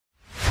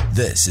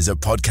This is a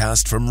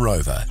podcast from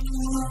Rover.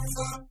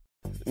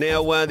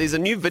 Now, there's a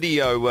new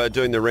video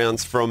doing the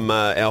rounds from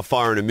our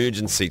fire and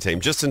emergency team,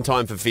 just in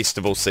time for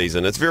festival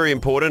season. It's very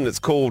important. It's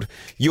called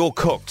You're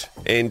Cooked.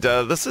 And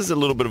this is a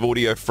little bit of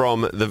audio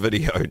from the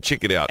video.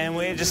 Check it out. And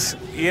we're just,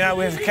 we've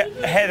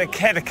had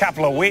a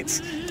couple of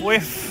wets. We're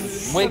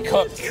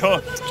cooked.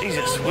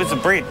 Jesus, where's the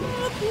bread?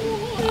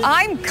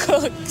 I'm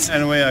cooked.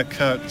 And we are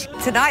cooked.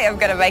 Tonight I'm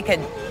going to make a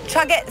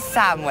chugget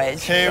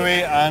sandwich.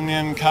 Kiwi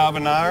onion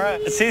carbonara.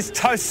 It says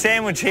toast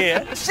sandwich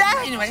here.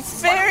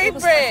 Berry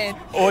bread.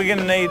 All we're going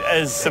to need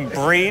is some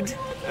bread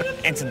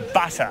and some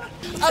butter.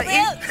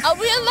 Are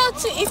we allowed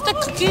to eat the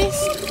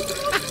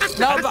cookies?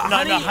 No,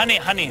 honey.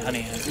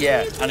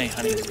 Yeah. Honey.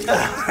 A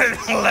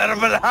little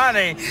bit of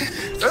honey.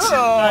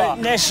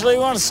 Naturally,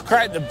 we want to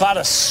scrape the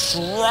butter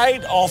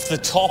straight off the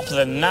top of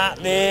the nut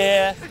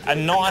there. A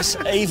nice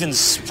even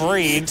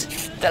spread.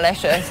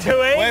 Delicious. 2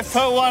 eggs. We've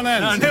put one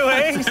in. 2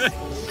 eggs.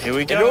 Here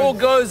we It go. all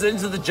goes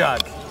into the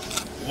jug.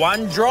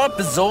 One drop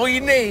is all you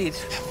need.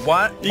 You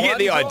get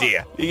the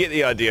idea.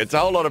 It's a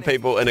whole lot of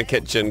people in a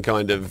kitchen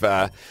kind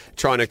of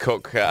trying to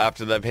cook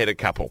after they've had a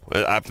couple,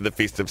 after the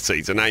festive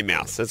season,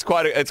 Mouse? It's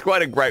quite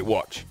a great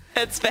watch.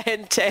 It's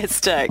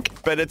fantastic.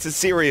 But it's a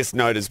serious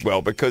note as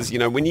well because,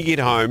 when you get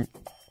home,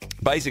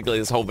 basically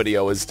this whole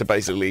video is to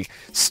basically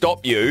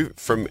stop you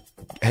from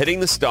hitting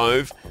the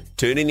stove,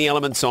 turning the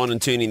elements on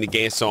and turning the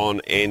gas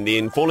on, and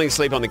then falling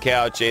asleep on the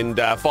couch and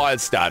fire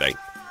starting.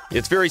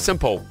 It's very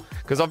simple.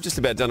 Because I've just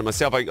about done it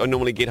myself. I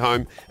normally get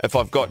home if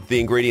I've got the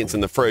ingredients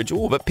in the fridge,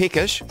 a bit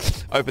peckish,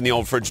 open the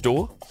old fridge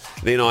door.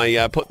 Then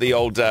I put the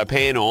old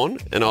pan on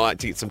and I like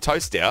to get some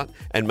toast out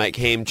and make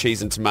ham,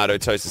 cheese and tomato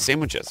toasted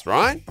sandwiches,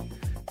 right?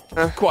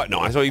 Quite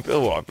nice. I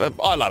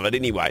love it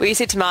anyway. Well, you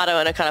said tomato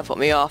and it kind of put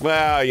me off.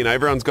 Well,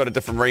 everyone's got a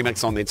different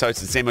remix on their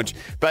toasted sandwich.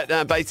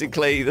 But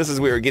basically, this is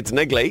where it gets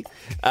niggly.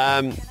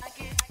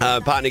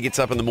 Partner gets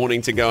up in the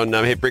morning to go and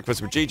have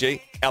breakfast with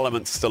Gigi.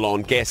 Elements still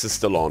on. Gas is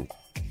still on.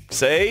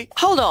 See?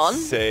 Hold on.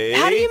 See?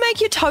 How do you make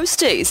your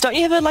toasties? Don't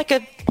you have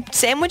a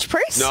sandwich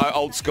press? No,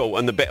 old school.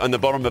 On the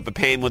bottom of a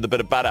pan with a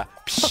bit of butter.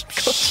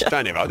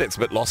 Don't ever. That's a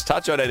bit lost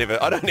touch. I don't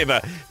have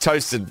a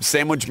toasted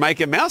sandwich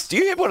maker, Mouse. Do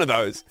you have one of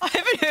those? I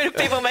haven't heard of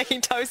people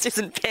making toasties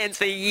in pans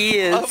for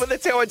years. Oh, but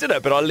that's how I did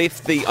it. But I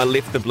left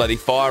the bloody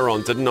fire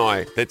on, didn't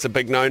I? That's a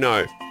big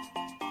no-no.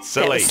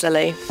 Silly. That was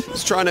silly.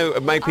 Just trying to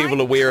make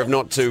people aware of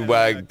not to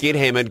get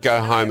hammered, go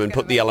home and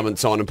put the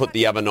elements on and put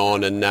the oven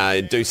on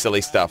and do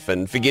silly stuff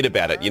and forget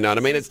about it. You know what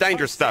I mean? It's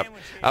dangerous stuff.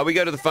 We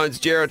go to the phones.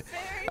 Jared,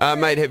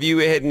 mate, have you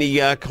had any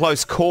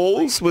close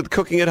calls with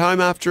cooking at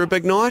home after a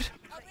big night?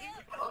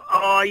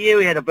 Oh, yeah,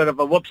 we had a bit of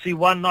a whoopsie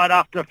one night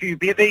after a few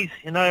bevies,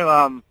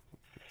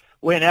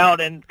 went out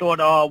and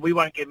thought, we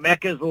won't get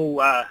Macca's,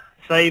 we'll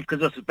save,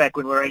 because this is back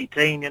when we were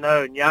 18,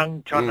 and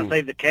young, trying to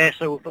save the cash,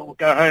 so we thought we'll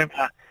go home,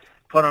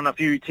 put on a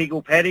few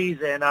Tegel patties,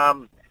 and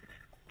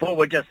thought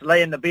we'd just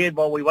lay in the bed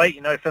while we wait,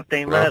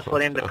 15 minutes for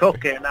them to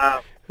cook, and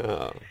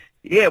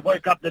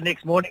woke up the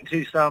next morning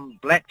to some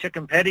black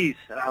chicken patties.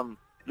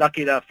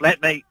 Lucky the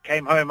flatmate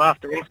came home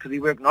after us because he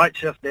worked night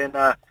shift, and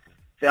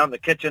found the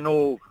kitchen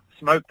all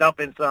smoked up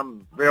and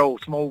some real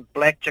small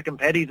black chicken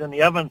patties in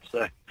the oven, so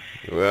a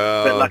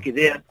bit lucky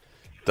there.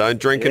 Don't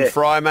drink and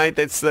fry, mate.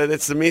 That's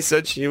the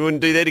message. You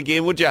wouldn't do that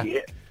again, would you?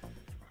 Yeah.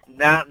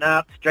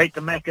 Nah, straight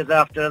to Macca's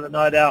after the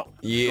night out.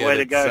 Yeah, the way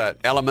to go.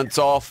 Elements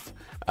off,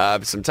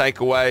 some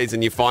takeaways,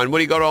 and you're fine. What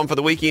do you got on for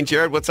the weekend,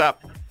 Jared? What's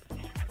up?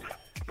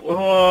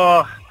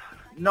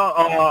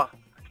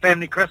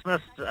 Family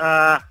Christmas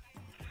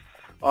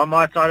on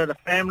my side of the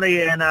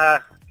family, and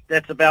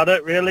that's about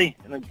it, really.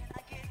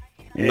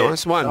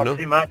 Nice one. Not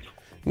too much.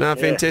 No,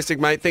 fantastic,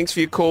 mate. Thanks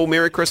for your call.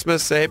 Merry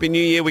Christmas. Happy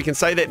New Year. We can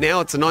say that now.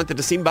 It's the 9th of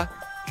December.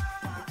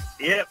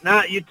 Yep,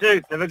 you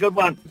too. Have a good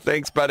one.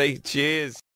 Thanks, buddy. Cheers.